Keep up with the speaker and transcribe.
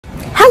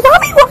Hello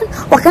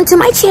everyone, welcome to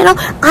my channel.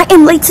 I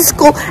am late to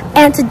school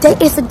and today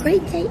is a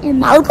great day in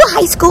Malibu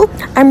High School.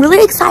 I'm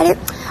really excited,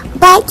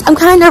 but I'm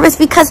kind of nervous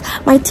because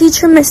my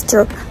teacher, I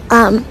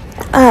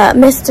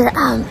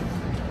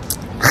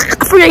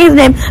forget his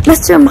name,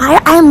 Mr.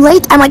 Meyer. I am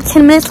late. I'm like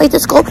 10 minutes late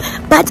to school,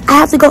 but I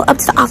have to go up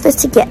to the office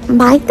to get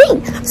my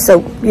thing.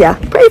 So yeah,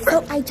 pray for.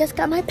 So I just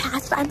got my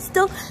pass, but I'm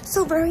still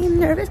so very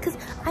nervous because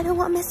I don't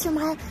want Mr.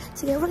 Meyer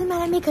to get really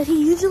mad at me because he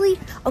usually,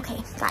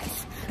 okay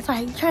guys, sorry,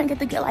 I'm trying to get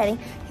the good lighting.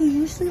 He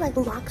usually like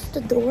locks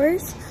the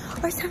doors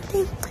or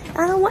something.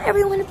 I don't want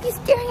everyone to be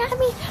staring at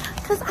me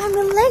because I'm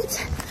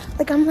late.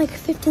 Like I'm like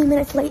 15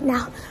 minutes late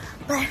now,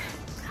 but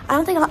I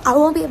don't think I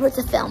won't be able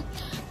to film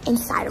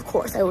inside. Of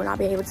course I will not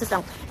be able to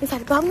film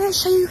inside, but I'm going to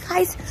show you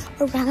guys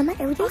around my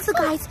everyday. So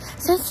guys,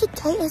 since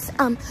today is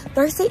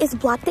Thursday is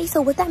block day,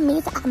 so what that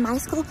means at my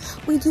school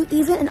we do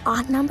even and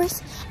odd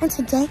numbers, and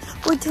today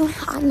we're doing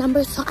odd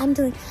numbers. So I'm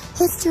doing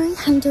history,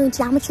 I'm doing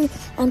geometry,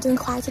 and I'm doing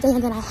choir today,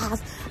 and then I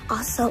have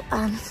also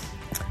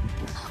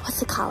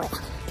what's it called,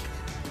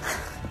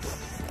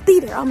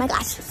 theater. Oh my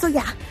gosh. So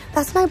yeah,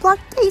 that's my block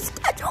day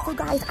schedule.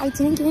 Guys, I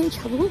didn't get in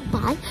trouble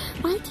by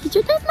my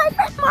teacher. There's my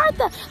friend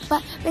Martha.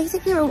 But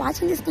basically we're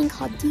watching this thing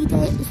called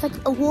D-Day. It's like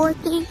a war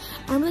thing.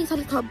 I'm really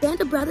excited. It's called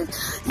Band of Brothers.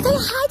 Say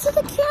hi to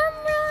the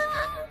camera.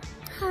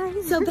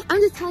 Hi. So I'm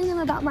just telling them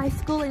about my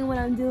school and what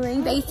I'm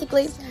doing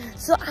basically.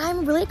 So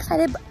I'm really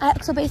excited.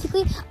 So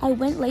basically I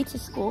went late to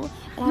school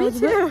and I was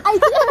really,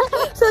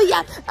 so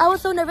yeah, I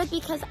was so nervous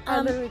because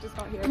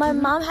my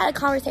mom had a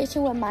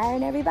conversation with Maya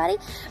and everybody,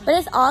 but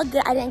it's all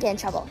good. I didn't get in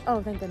trouble.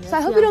 Oh, thank goodness. So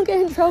I hope you don't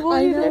get in trouble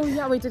either.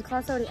 Yeah, wait, did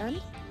class already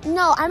end?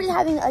 No, I'm just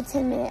having a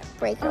 10-minute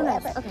break or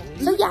whatever.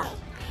 Okay. So yeah.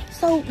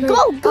 So go.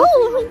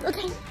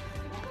 Okay.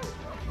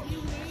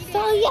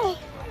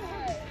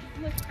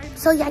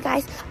 So yeah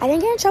guys, I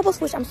didn't get in trouble,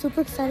 which I'm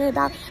super excited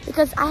about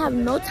because I have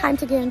no time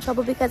to get in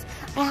trouble because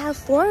I have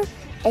 4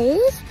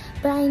 A's,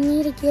 but I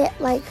need to get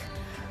like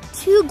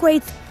 2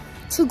 grades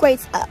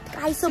up,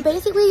 guys. So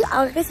basically,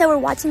 like I said, we're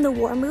watching the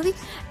war movie,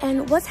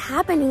 and what's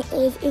happening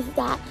is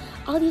that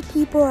all these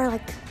people are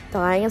like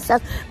dying and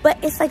stuff, but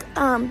it's like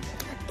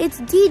it's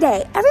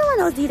D-Day. Everyone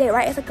knows D-Day,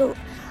 right? It's like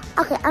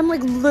okay, I'm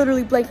like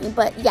literally blanking,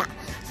 but yeah.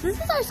 So this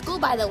is our school,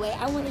 by the way.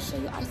 I want to show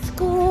you our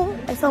school.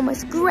 It's so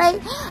much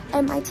great.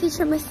 And my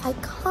teacher, Miss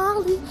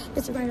Psychology,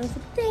 is right over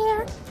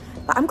there.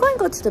 But I'm going to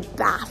go to the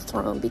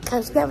bathroom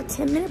because we have a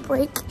 10-minute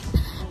break.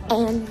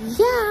 And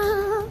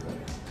yeah.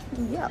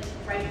 Yep.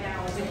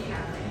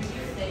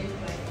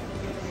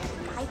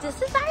 Guys,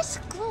 this is our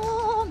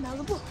school,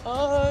 Malibu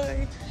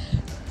High.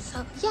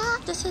 So yeah,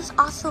 this is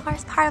also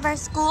part of our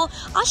school.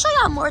 I'll show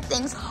y'all more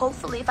things,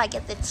 hopefully, if I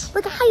get this.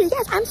 But guys,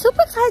 yes, I'm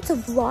super excited to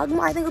vlog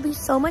more. I think it'll be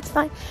so much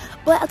fun.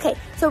 But okay,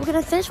 so we're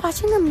gonna finish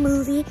watching the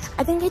movie.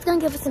 I think he's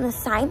gonna give us an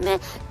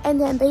assignment,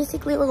 and then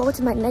basically we'll go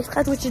to my next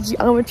class, which is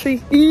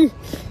geometry.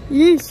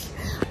 Yeesh.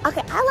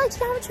 Okay, I like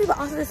geometry, but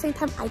also at the same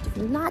time, I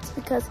do not,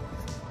 because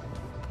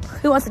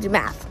who wants to do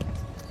math?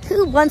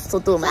 Who wants to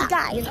do math? So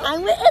guys,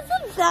 I'm with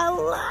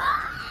Isabella.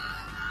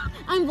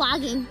 I'm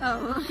vlogging.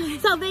 Oh.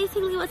 So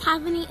basically what's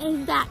happening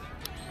is that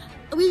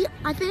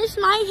I finished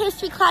my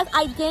history class.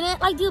 I didn't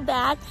like do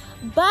bad,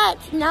 but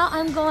now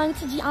I'm going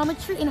to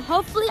geometry and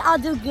hopefully I'll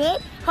do good.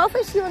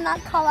 Hopefully she will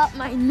not call out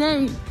my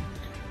name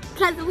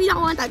because we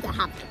don't want that to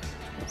happen.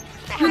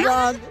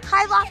 Vlog.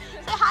 Hi vlog.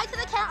 Say hi to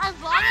the camera. I'm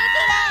vlogging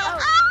today. Oh.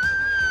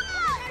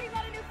 Ah! You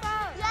got a new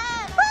phone.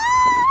 Yes.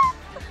 Ah!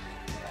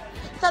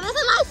 So this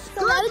is my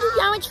school. So I do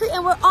geometry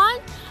and we're on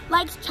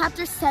like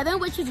chapter 7,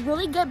 which is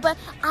really good. But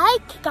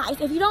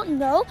guys, if you don't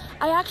know,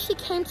 I actually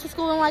came to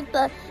school in like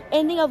the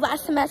ending of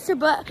last semester,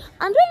 but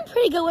I'm doing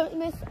pretty good with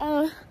Miss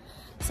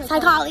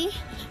Psychology.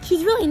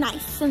 She's really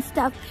nice and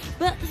stuff.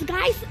 But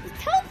guys,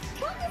 tell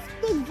us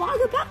the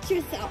vlog about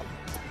yourself.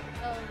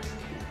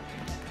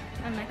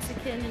 I'm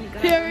Mexican and you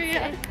got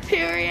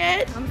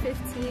Period. I'm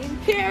 15.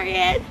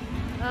 Period.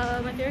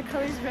 My favorite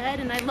color is red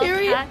and I love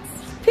cats.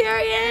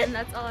 Period. And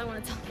that's all I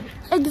want to talk about.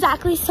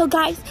 Exactly. So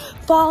guys,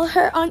 follow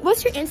her on,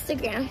 what's your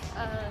Instagram?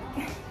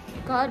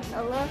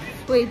 Godbella.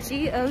 Wait,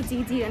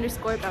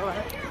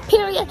 GODD_Bella.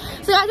 Period.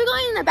 So guys, we're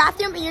going in the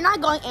bathroom, but you're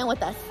not going in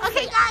with us.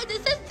 Okay, guys, this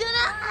is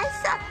Duna.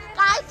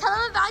 Guys, tell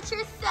them about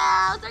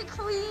yourselves. Our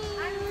queen.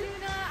 I'm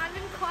Duna. I'm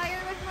in choir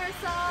with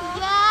Marsaille.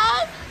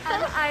 Yes.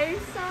 I'm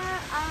Isa.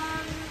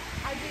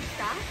 I do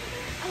track.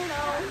 I don't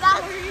know.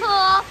 That's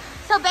cool.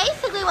 So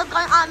basically what's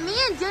going on, me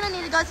and Duna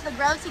need to go to the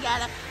Grove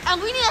together, and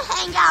we need to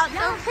hang out.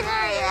 No, so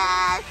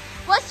period.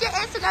 What's your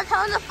Instagram?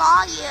 Tell them to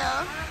follow you.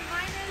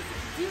 Mine is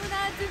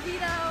Duna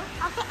DeVito.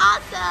 Okay,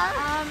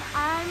 awesome.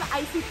 I'm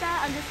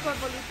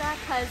Isita_Bolita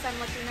because I'm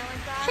Latino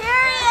like that.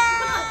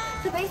 Period.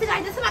 So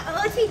basically, this is my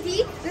OOTD.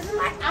 This is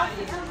my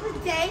outfit of the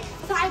day.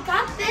 So I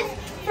got this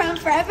from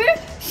Forever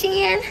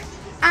Shein.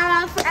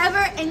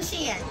 Forever and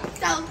Shein.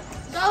 So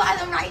go at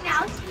them right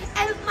now.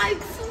 And my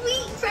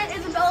sweet friend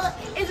Isabella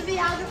is a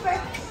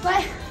videographer.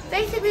 But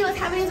basically what's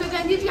happening is we're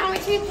going to do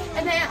geometry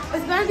and then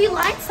it's going to be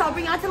lunch, so I'll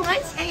bring you out to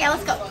lunch. And yeah,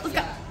 let's go.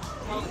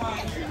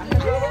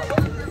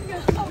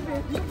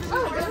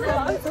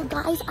 So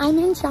guys, I'm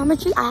in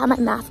geometry. I have my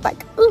math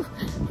bike. Ooh.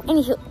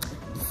 Anywho,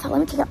 so let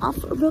me take it off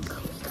real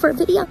quick for a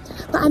video.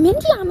 But I'm in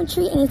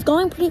geometry and it's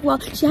going pretty well.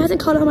 She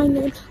hasn't called out my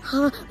name.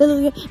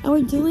 Hallelujah. And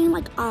we're doing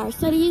like our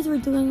studies. We're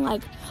doing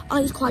like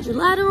all these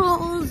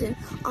quadrilaterals and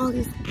all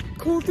these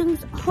cool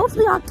things.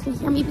 Hopefully y'all can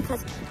hear me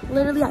because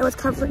literally I was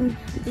covering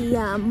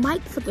the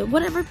mic for the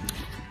whatever.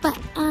 But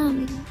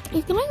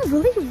it's going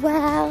really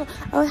well.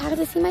 I was happy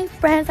to see my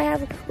friends. I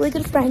have really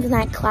good friends in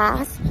that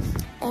class.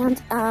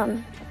 And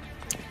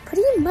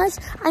pretty much,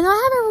 I know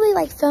I haven't really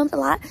like filmed a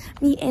lot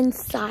me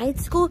inside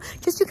school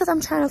just because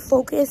I'm trying to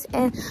focus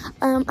and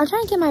I'm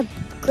trying to get my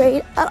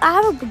grade.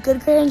 I have a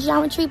good grade in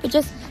geometry, but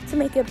just to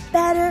make it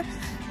better,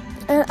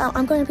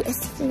 I'm going to be a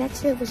senior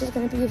next year, which is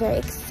going to be very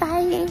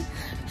exciting.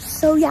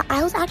 So yeah,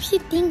 I was actually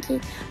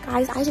thinking,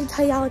 guys, I should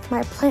tell y'all like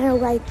my plan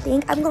of what I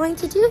think I'm going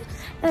to do.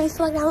 And I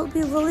feel like that would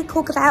be really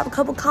cool because I have a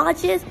couple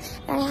colleges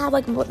and I have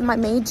like my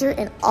major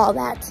and all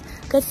that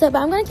good stuff. But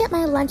I'm going to get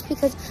my lunch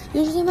because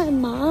usually my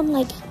mom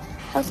like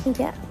helps me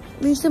get,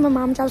 usually my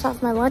mom drops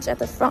off my lunch at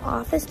the front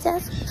office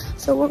desk.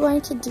 So we're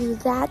going to do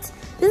that.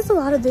 This is a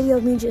lot of video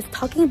of me just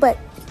talking, but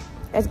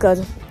it's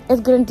good.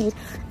 It's good indeed.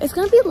 It's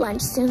going to be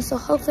lunch soon, so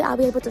hopefully I'll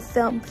be able to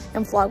film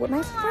and vlog with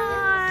my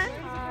friends.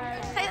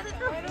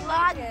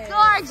 Vlog.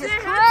 Gorgeous,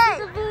 great.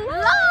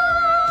 Vlog.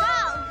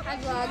 Hi,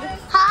 vlog.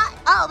 Hi.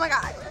 Oh my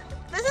God.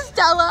 This is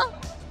Stella.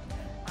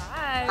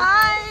 Hi.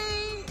 Hi.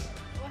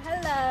 Well,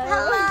 hello.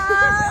 Hello.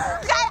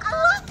 Okay,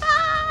 aloha.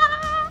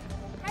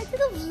 Hi to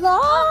the vlog.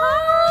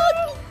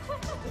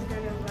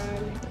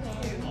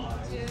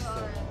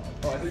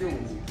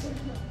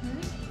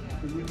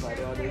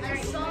 I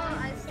saw.